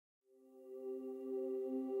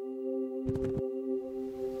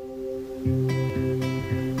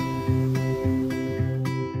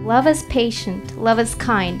Love is patient, love is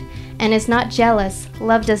kind, and is not jealous.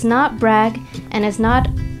 Love does not brag and is not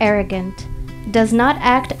arrogant, does not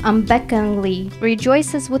act unbecomingly,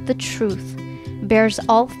 rejoices with the truth, bears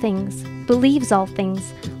all things, believes all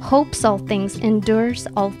things, hopes all things, endures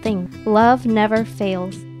all things. Love never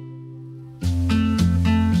fails.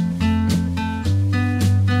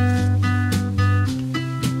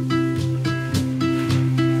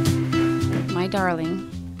 My darling,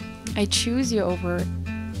 I choose you over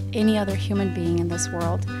any other human being in this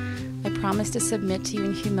world. I promise to submit to you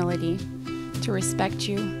in humility, to respect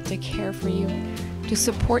you, to care for you, to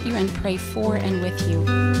support you and pray for and with you.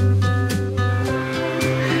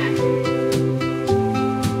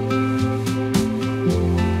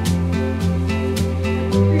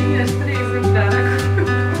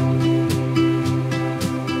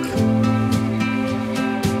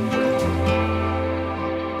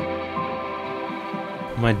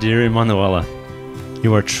 My dear Emanuella,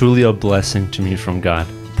 you are truly a blessing to me from God.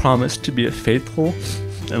 Promise to be a faithful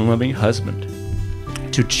and loving husband,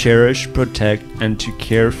 to cherish, protect, and to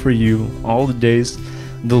care for you all the days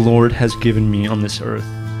the Lord has given me on this earth.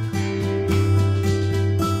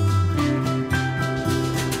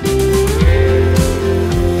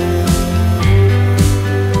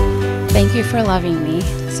 Thank you for loving me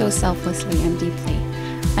so selflessly and deeply.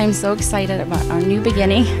 I'm so excited about our new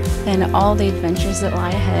beginning and all the adventures that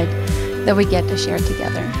lie ahead that we get to share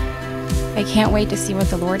together. I can't wait to see what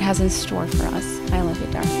the Lord has in store for us. I love you,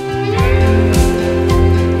 darling.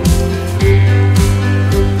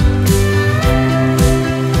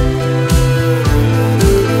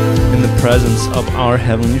 In the presence of our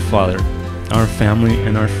Heavenly Father, our family,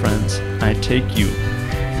 and our friends, I take you,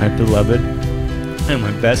 my beloved and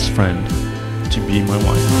my best friend, to be my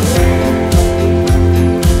wife.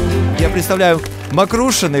 Я представляю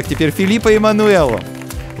Макрушиных, теперь Филиппа и Эмануэллу.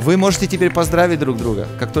 Вы можете теперь поздравить друг друга,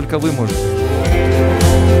 как только вы можете.